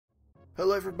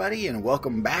Hello everybody and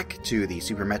welcome back to the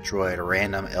Super Metroid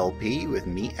Random LP with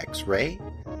me, X-Ray.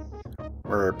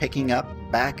 We're picking up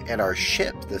back at our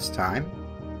ship this time,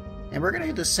 and we're going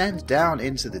to descend down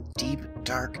into the deep,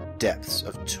 dark depths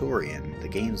of Tourian, the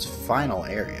game's final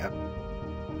area,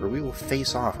 where we will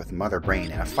face off with Mother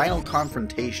Brain in a final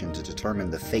confrontation to determine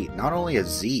the fate not only of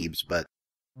Zebes, but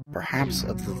perhaps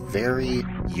of the very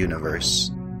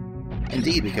universe.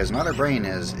 Indeed, because Mother Brain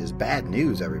is bad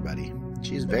news, everybody.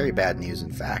 She is very bad news,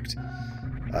 in fact,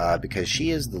 because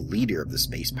she is the leader of the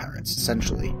Space Pirates,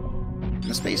 essentially. And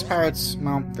the Space Pirates,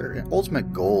 well, their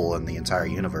ultimate goal in the entire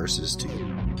universe is to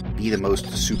be the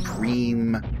most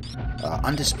supreme,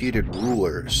 undisputed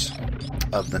rulers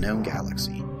of the known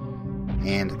galaxy.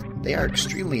 And they are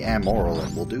extremely amoral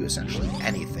and will do essentially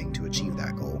anything to achieve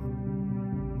that goal.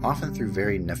 Often through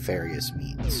very nefarious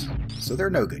means. So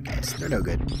they're no good, guys. They're no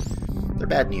good. They're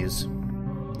bad news.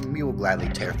 And we will gladly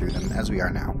tear through them, as we are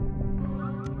now.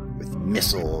 With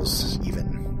missiles,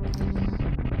 even.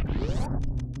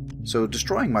 So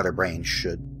destroying Mother Brain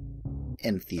should,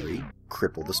 in theory,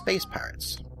 cripple the Space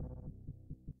Pirates.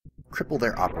 Cripple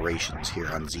their operations here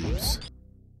on Zebes.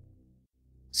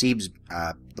 Zebes,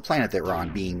 the planet that we're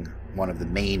on, being one of the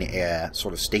main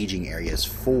sort of staging areas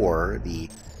for the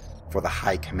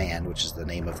High Command, which is the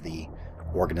name of the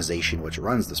organization which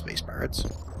runs the Space Pirates.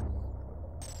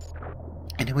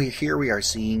 And here we are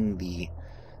seeing the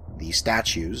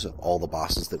statues of all the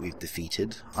bosses that we've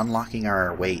defeated, unlocking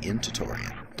our way into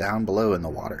Tourian, down below in the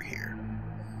water here.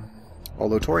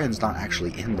 Although Tourian's not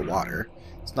actually in the water,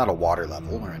 it's not a water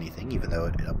level or anything, even though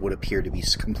it would appear to be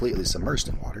completely submersed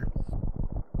in water.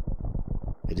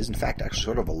 It is in fact actually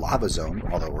sort of a lava zone,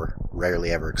 although we're rarely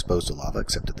ever exposed to lava,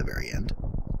 except at the very end.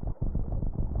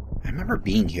 I remember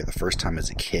being here the first time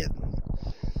as a kid.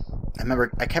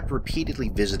 I kept repeatedly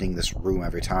visiting this room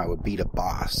every time I would beat a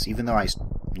boss, even though I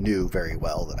knew very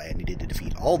well that I needed to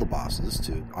defeat all the bosses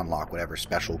to unlock whatever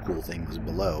special cool thing was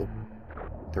below.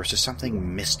 There was just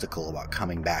something mystical about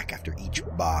coming back after each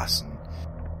boss and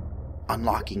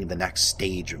unlocking the next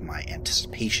stage of my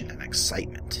anticipation and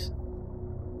excitement.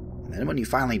 And then when you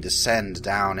finally descend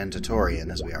down into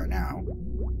Tourian, as we are now,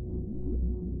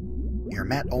 you're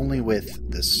met only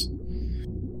with this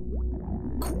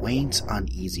quaint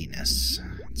uneasiness.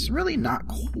 It's really not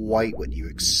quite what you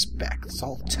expect. It's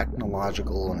all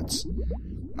technological, and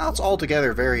it's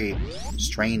altogether very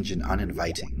strange and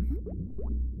uninviting.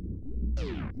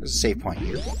 There's a save point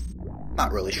here.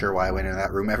 Not really sure why I went into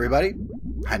that room, everybody.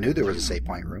 I knew there was a save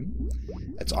point room.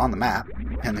 It's on the map,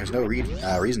 and there's no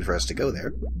reason for us to go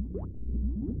there.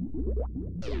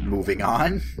 Moving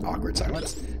on. Awkward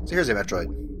silence. So here's a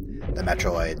Metroid. The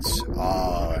Metroids.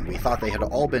 Oh, and we thought they had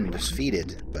all been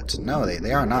defeated, but no,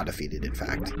 they are not defeated, in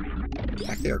fact. In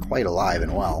fact, they are quite alive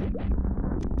and well.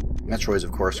 Metroids,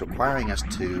 of course, requiring us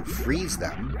to freeze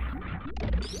them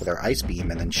with our ice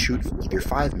beam and then shoot either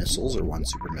 5 missiles or 1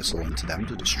 super missile into them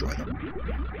to destroy them.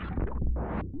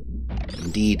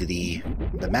 Indeed, the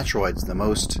Metroids, the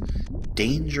most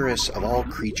dangerous of all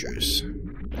creatures,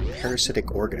 a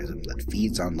parasitic organism that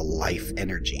feeds on the life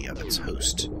energy of its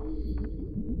host.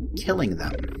 Killing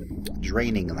them,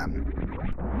 draining them.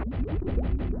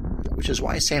 Which is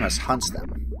why Samus hunts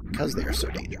them, because they are so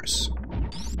dangerous.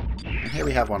 And here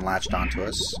we have one latched onto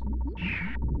us.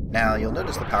 Now, you'll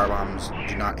notice the power bombs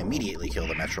do not immediately kill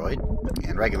the Metroid,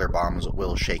 and regular bombs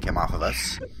will shake him off of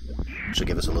us, which will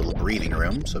give us a little breathing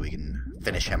room so we can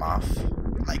finish him off,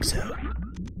 like so.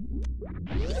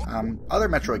 Other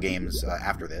Metroid games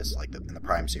after this, like in the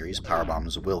Prime series, power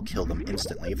bombs will kill them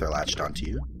instantly if they're latched onto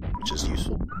you, which is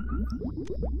useful.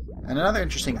 And another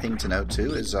interesting thing to note,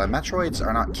 too, is Metroids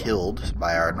are not killed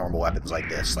by our normal weapons like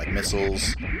this, like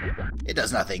missiles. It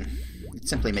does nothing. It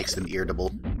simply makes them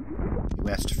irritable. You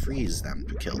must freeze them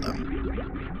to kill them.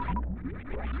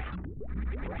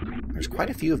 There's quite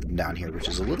a few of them down here, which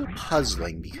is a little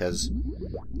puzzling, because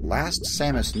last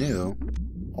Samus knew,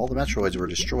 all the Metroids were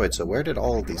destroyed, so where did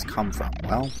all of these come from?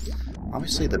 Well,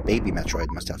 obviously the baby Metroid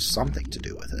must have something to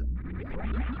do with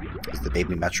it. Is the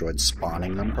baby Metroid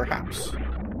spawning them, perhaps?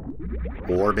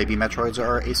 Or baby Metroids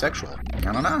are asexual.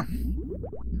 I don't know.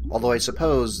 Although I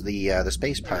suppose the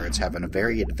Space Pirates have a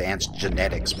very advanced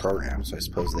genetics program, so I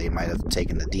suppose they might have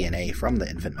taken the DNA from the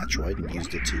infant Metroid and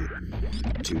used it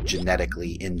to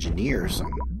genetically engineer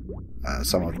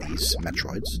some of these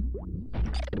Metroids.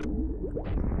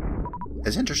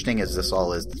 As interesting as this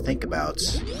all is to think about,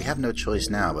 we have no choice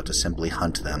now but to simply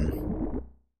hunt them.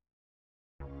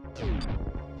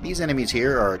 These enemies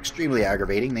here are extremely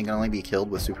aggravating. They can only be killed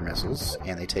with super missiles,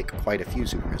 and they take quite a few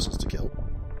super missiles to kill.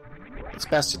 It's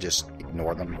best to just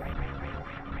ignore them.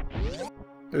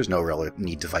 There's no real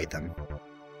need to fight them.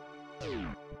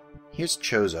 Here's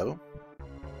Chozo.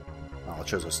 Well, a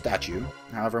Chozo statue.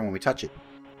 However, when we touch it,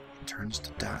 it turns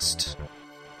to dust.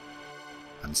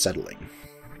 Unsettling.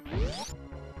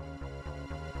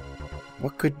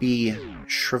 What could be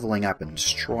shriveling up and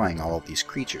destroying all of these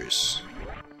creatures?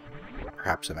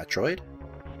 Perhaps a Metroid?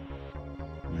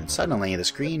 And then suddenly, the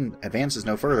screen advances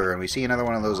no further, and we see another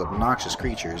one of those obnoxious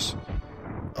creatures.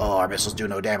 Oh, our missiles do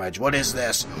no damage. What is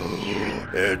this?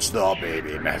 It's the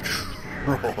baby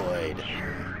Metroid.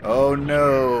 Oh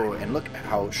no! And look at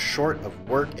how short of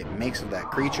work it makes of that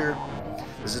creature.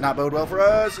 This does not bode well for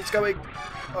us. It's coming.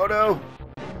 Oh no!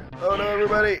 Oh no,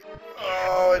 everybody!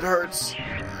 Oh, it hurts.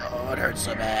 Oh, it hurts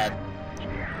so bad.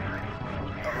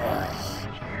 Oh.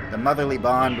 The motherly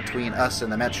bond between us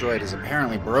and the Metroid is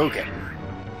apparently broken.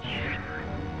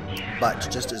 But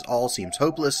just as all seems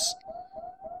hopeless,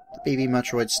 the baby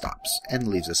Metroid stops and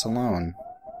leaves us alone.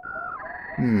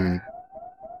 I'm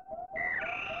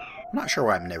not sure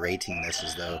why I'm narrating this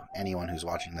as though anyone who's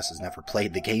watching this has never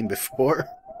played the game before.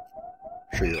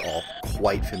 I'm sure you're all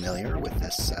quite familiar with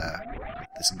this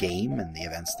game and the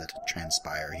events that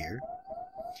transpire here.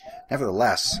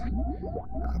 Nevertheless,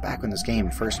 back when this game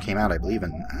first came out, I believe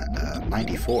in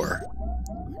 94,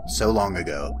 so long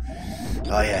ago.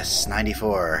 Oh yes,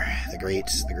 94, the great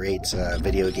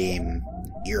video game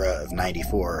era of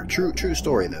 94. True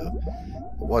story though.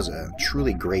 It was a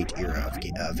truly great era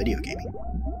of video gaming.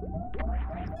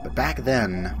 But back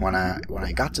then, when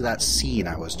I got to that scene,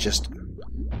 I was just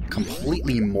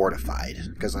completely mortified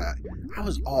because I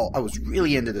was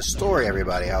really into the story.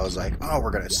 Everybody, I was like, oh,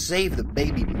 we're gonna save the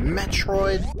baby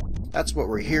Metroid. That's what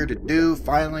we're here to do.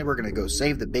 Finally, we're gonna go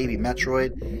save the baby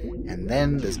Metroid. And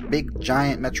then this big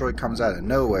giant Metroid comes out of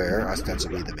nowhere,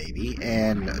 ostensibly the baby,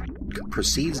 and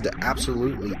proceeds to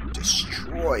absolutely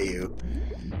destroy you.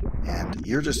 And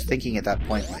you're just thinking at that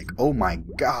point, like, oh my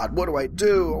god, what do I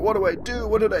do? What do I do?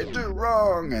 What did I do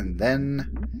wrong? And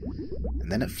then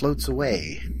it floats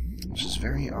away, which is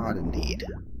very odd indeed.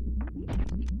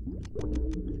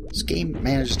 This game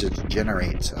manages to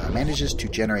generate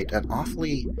an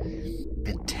awfully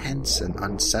intense and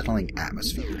unsettling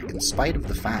atmosphere, in spite of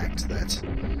the fact that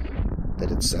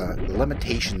it's the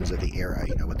limitations of the era,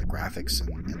 you know, with the graphics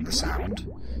and the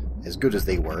sound, as good as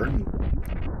they were.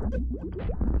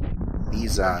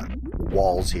 These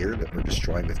walls here that we're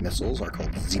destroying with missiles are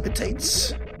called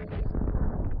Zebatites.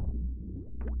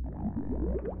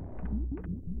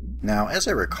 Now, as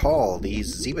I recall,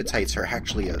 these Zebatites are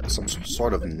actually some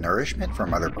sort of nourishment for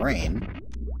Mother Brain.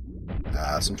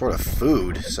 Some sort of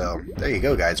food. So, there you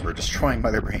go, guys. We're destroying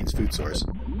Mother Brain's food source.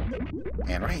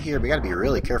 And right here, we gotta be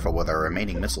really careful with our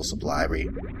remaining missile supply. We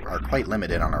are quite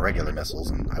limited on our regular missiles,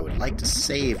 and I would like to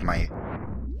save my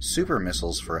super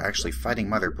missiles for actually fighting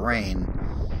Mother Brain.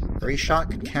 Every shot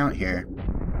could count here.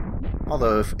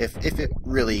 Although, if it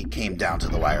really came down to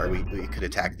the wire, we could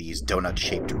attack these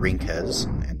donut-shaped Rinkas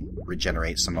and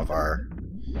regenerate some of our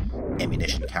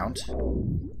ammunition count.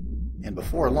 And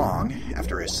before long,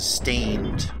 after a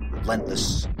sustained,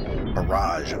 relentless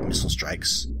barrage of missile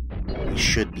strikes, we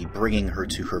should be bringing her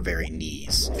to her very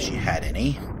knees, if she had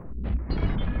any.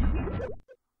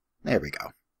 There we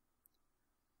go.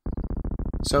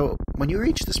 So, when you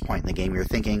reach this point in the game, you're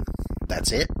thinking,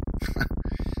 that's it?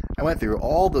 I went through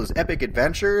all those epic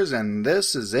adventures, and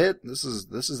this is it? This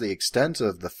is the extent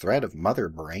of the threat of Mother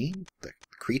Brain? The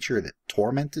creature that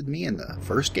tormented me in the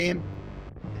first game?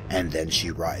 And then she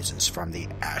rises from the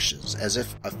ashes as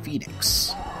if a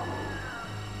phoenix,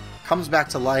 comes back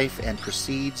to life and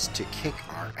proceeds to kick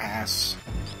our ass.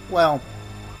 Well,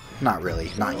 not really.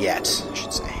 Not yet, I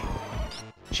should say.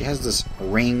 She has this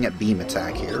ring beam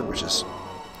attack here, which is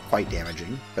quite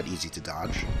damaging, but easy to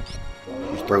dodge.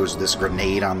 She throws this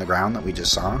grenade on the ground that we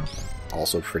just saw,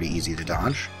 also pretty easy to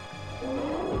dodge.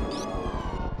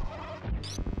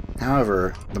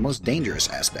 However, the most dangerous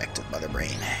aspect of Mother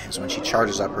Brain is when she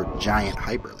charges up her giant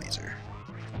hyper laser.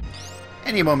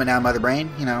 Any moment now, Mother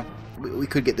Brain, you know, we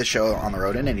could get this show on the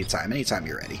road at any time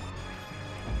you're ready.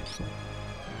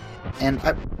 And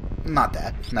not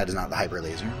that. That is not the hyper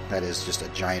laser. That is just a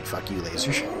giant fuck you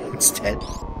laser instead.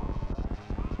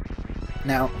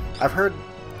 Now, I've heard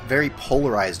very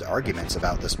polarized arguments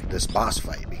about this boss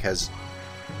fight, because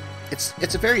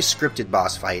it's a very scripted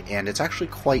boss fight, and it's actually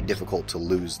quite difficult to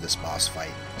lose this boss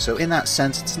fight. So in that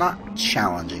sense, it's not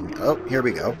challenging. Oh, here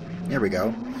we go. Here we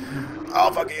go.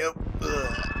 Oh, fuck you.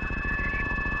 Ugh.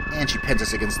 And she pins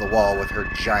us against the wall with her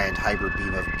giant hyper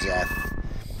beam of death.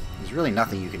 There's really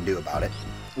nothing you can do about it.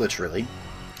 Literally.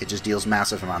 It just deals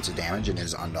massive amounts of damage and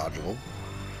is undodgeable.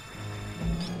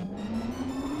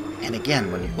 And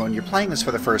again, when you're playing this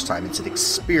for the first time, it's an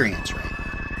experience,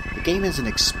 right? The game is an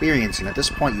experience, and at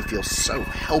this point you feel so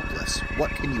helpless.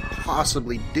 What can you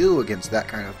possibly do against that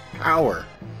kind of power?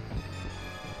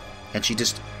 And she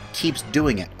just keeps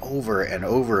doing it over and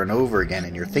over and over again,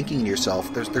 and you're thinking to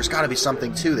yourself, there's got to be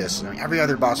something to this. I mean, every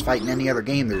other boss fight in any other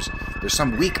game, there's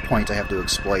some weak point I have to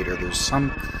exploit, or there's some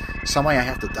way I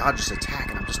have to dodge this attack,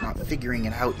 and I'm just not figuring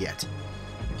it out yet.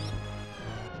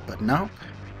 But no,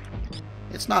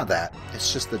 it's not that.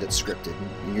 It's just that it's scripted,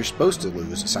 and you're supposed to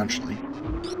lose, essentially.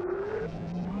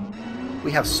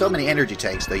 We have so many energy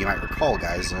tanks, though, you might recall,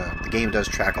 guys. The game does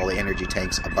track all the energy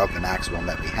tanks above the maximum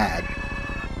that we had.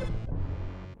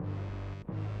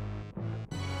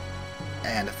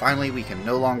 And finally, we can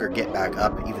no longer get back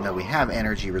up, even though we have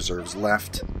energy reserves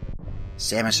left.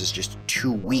 Samus is just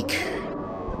too weak.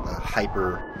 The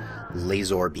hyper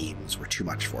laser beams were too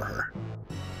much for her.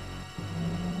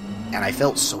 And I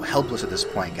felt so helpless at this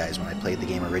point, guys, when I played the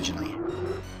game originally.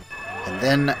 And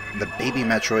then the baby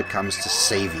Metroid comes to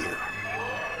save you.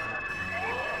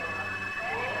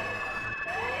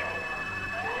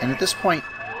 And at this point,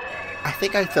 I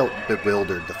think I felt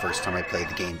bewildered the first time I played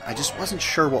the game. I just wasn't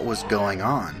sure what was going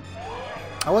on.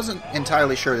 I wasn't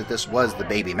entirely sure that this was the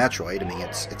baby Metroid. I mean,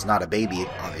 it's not a baby,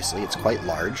 obviously. It's quite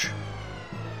large.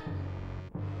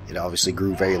 It obviously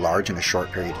grew very large in a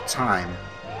short period of time.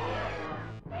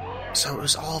 So it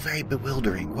was all very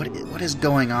bewildering. What is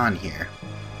going on here?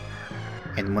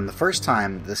 And when the first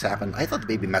time this happened, I thought the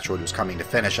baby Metroid was coming to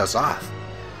finish us off.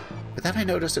 But then I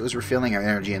noticed it was refilling our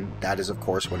energy, and that is, of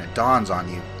course, when it dawns on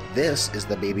you, this is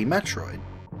the baby Metroid.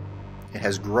 It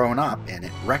has grown up, and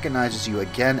it recognizes you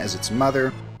again as its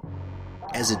mother,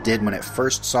 as it did when it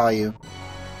first saw you,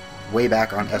 way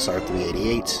back on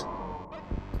SR388.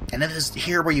 And it is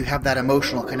here where you have that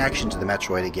emotional connection to the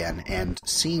Metroid again, and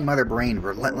seeing Mother Brain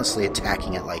relentlessly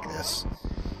attacking it like this,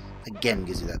 again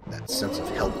gives you that sense of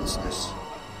helplessness.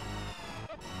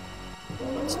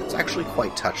 It's actually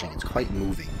quite touching, it's quite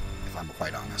moving, if I'm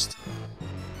quite honest.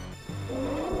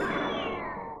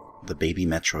 The baby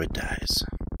Metroid dies.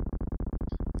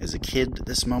 As a kid,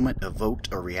 this moment evoked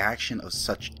a reaction of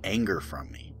such anger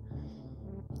from me.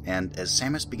 And as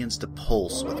Samus begins to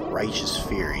pulse with righteous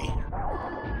fury,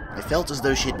 I felt as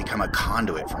though she had become a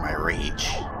conduit for my rage.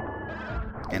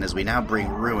 And as we now bring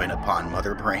ruin upon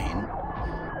Mother Brain,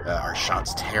 our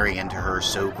shots tearing into her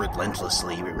so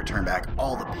relentlessly, we return back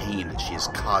all the pain that she has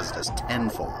caused us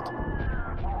tenfold.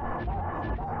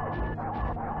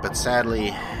 But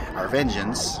sadly, our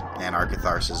vengeance and our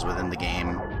catharsis within the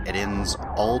game, it ends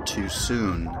all too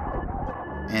soon,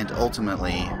 and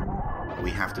ultimately,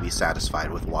 we have to be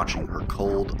satisfied with watching her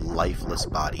cold, lifeless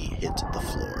body hit the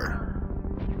floor.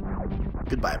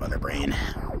 Goodbye, Mother Brain.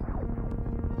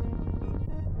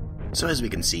 So as we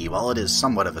can see, while it is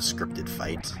somewhat of a scripted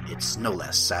fight, it's no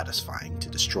less satisfying to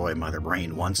destroy Mother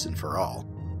Brain once and for all.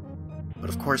 But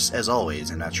of course, as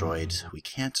always in Metroid, we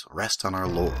can't rest on our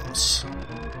laurels.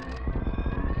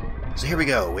 So here we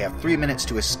go, we have 3 minutes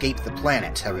to escape the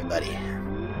planet, everybody.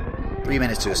 3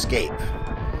 minutes to escape.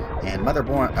 And Mother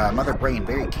Brain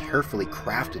very carefully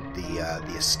crafted the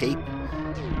escape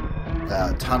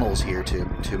tunnels here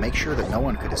to make sure that no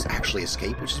one could actually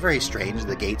escape, which is very strange.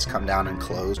 The gates come down and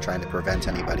close, trying to prevent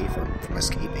anybody from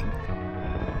escaping.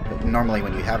 But normally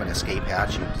when you have an escape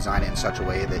hatch, you design it in such a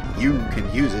way that you can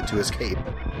use it to escape.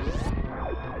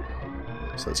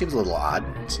 So it seems a little odd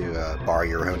to bar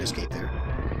your own escape there.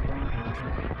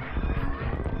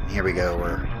 And here we go,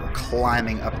 we're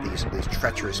climbing up these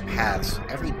treacherous paths.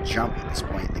 Every jump at this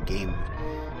point in the game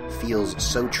feels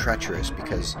so treacherous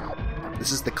because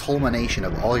this is the culmination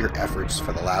of all your efforts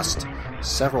for the last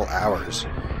several hours.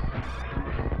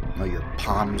 You know, your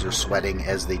palms are sweating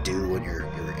as they do when you're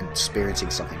experiencing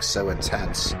something so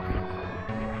intense.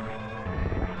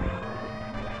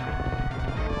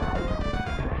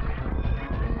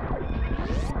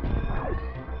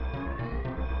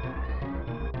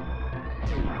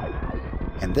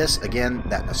 And this, again,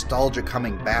 that nostalgia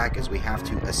coming back as we have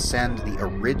to ascend the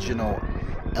original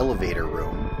elevator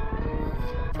room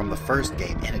from the first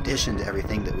game, in addition to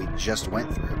everything that we just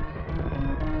went through.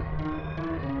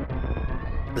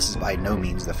 This is by no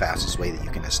means the fastest way that you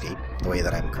can escape, the way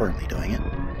that I'm currently doing it.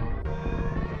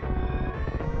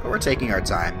 But we're taking our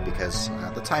time, because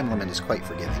the time limit is quite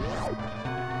forgiving.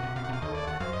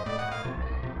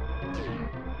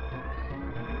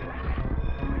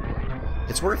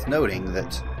 It's worth noting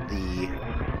that the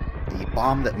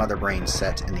bomb that Mother Brain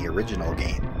set in the original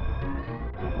game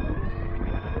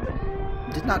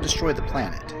did not destroy the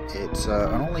planet. It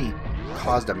only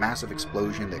caused a massive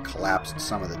explosion that collapsed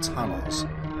some of the tunnels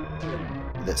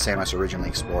that Samus originally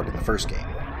explored in the first game.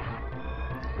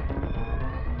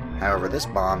 However, this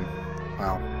bomb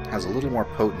well, has a little more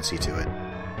potency to it.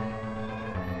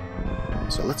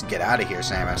 So let's get out of here,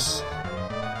 Samus.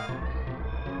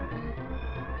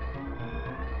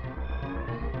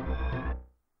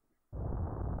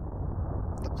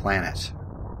 The planet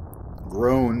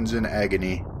groans in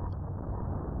agony.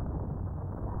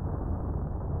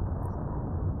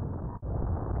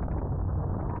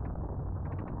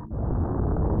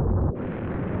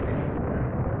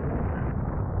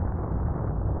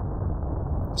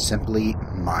 Simply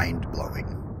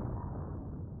mind-blowing.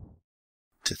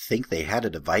 To think they had a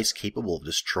device capable of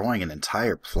destroying an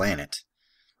entire planet,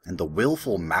 and the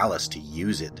willful malice to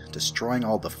use it, destroying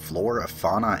all the flora,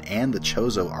 fauna, and the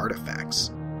Chozo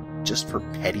artifacts, just for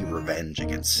petty revenge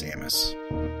against Samus.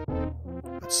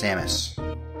 But Samus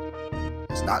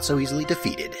is not so easily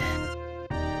defeated.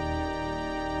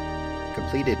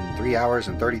 Completed in 3 hours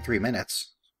and 33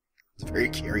 minutes. It's a very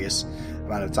curious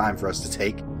amount of time for us to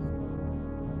take.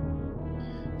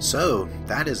 So,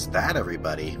 that is that,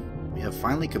 everybody. We have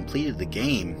finally completed the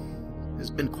game.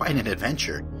 It's been quite an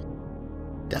adventure.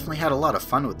 Definitely had a lot of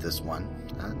fun with this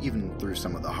one, even through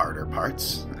some of the harder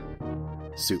parts.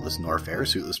 Suitless Norfair,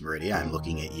 Suitless Meridia, I'm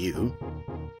looking at you.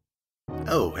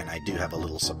 Oh, and I do have a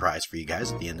little surprise for you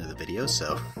guys at the end of the video,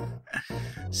 so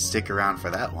stick around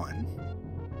for that one.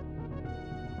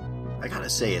 I gotta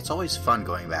say, it's always fun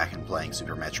going back and playing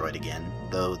Super Metroid again,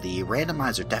 though the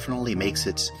randomizer definitely makes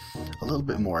it a little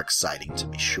bit more exciting, to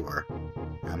be sure.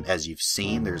 As you've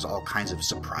seen, there's all kinds of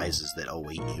surprises that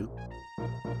await you.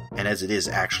 And as it is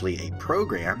actually a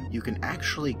program, you can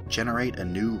actually generate a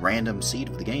new random seed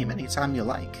of the game anytime you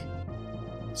like.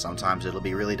 Sometimes it'll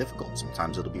be really difficult,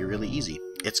 sometimes it'll be really easy.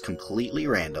 It's completely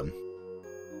random.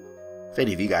 If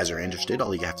any of you guys are interested,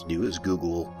 all you have to do is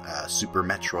Google Super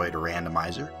Metroid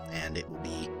Randomizer, and it will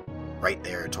be right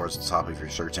there towards the top of your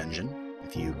search engine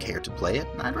if you care to play it.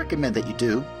 And I'd recommend that you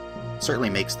do. It certainly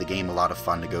makes the game a lot of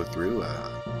fun to go through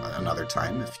another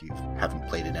time if you haven't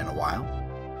played it in a while.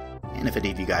 And if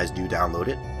any of you guys do download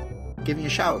it, give me a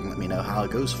shout and let me know how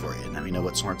it goes for you, and let me know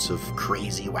what sorts of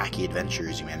crazy, wacky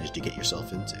adventures you managed to get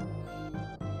yourself into.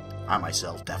 I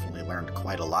myself definitely learned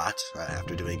quite a lot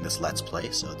after doing this Let's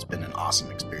Play, so it's been an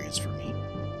awesome experience for me.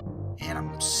 And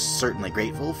I'm certainly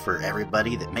grateful for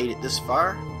everybody that made it this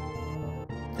far.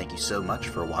 Thank you so much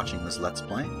for watching this Let's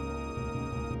Play.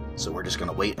 So we're just going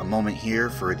to wait a moment here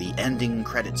for the ending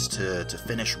credits to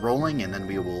finish rolling, and then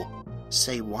we will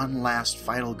say one last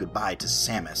final goodbye to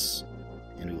Samus.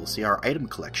 And we will see our item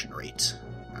collection rate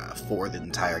for the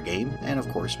entire game, and of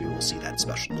course we will see that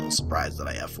special little surprise that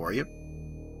I have for you.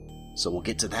 So we'll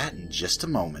get to that in just a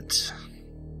moment.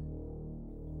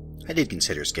 I did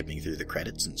consider skipping through the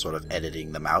credits and sort of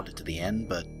editing them out to the end,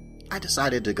 but I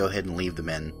decided to go ahead and leave them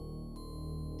in.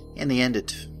 In the end,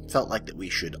 it felt like that we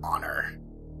should honor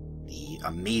the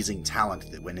amazing talent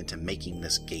that went into making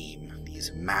this game,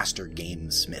 these master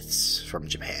gamesmiths from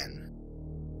Japan,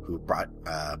 who brought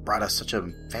us such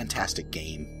a fantastic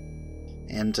game,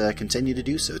 and continue to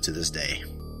do so to this day.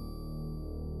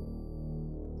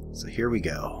 So here we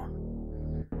go.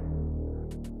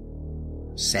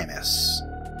 Samus,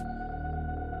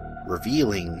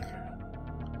 revealing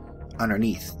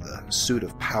underneath the suit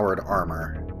of powered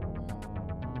armor.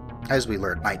 As we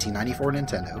learned, 1994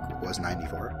 Nintendo, was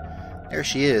 94. There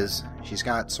she is. She's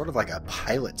got sort of like a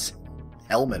pilot's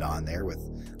helmet on there with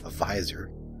a visor.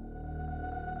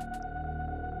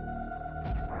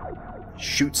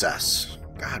 Shoots us.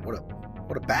 God,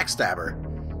 what a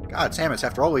backstabber. God, Samus,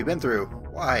 after all we've been through,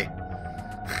 why?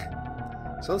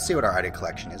 So let's see what our item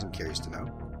collection is. I'm curious to know.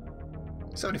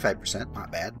 75%,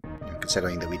 not bad,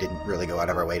 considering that we didn't really go out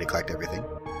of our way to collect everything.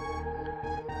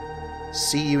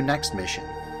 See you next mission.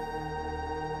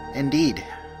 Indeed.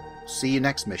 See you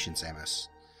next mission, Samus.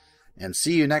 And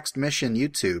see you next mission,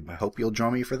 YouTube. I hope you'll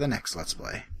join me for the next Let's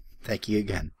Play. Thank you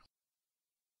again.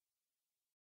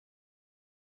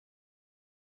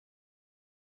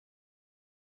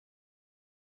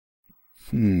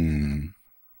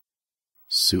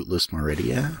 Suitless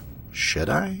Meridia? Should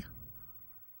I?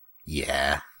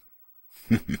 Yeah.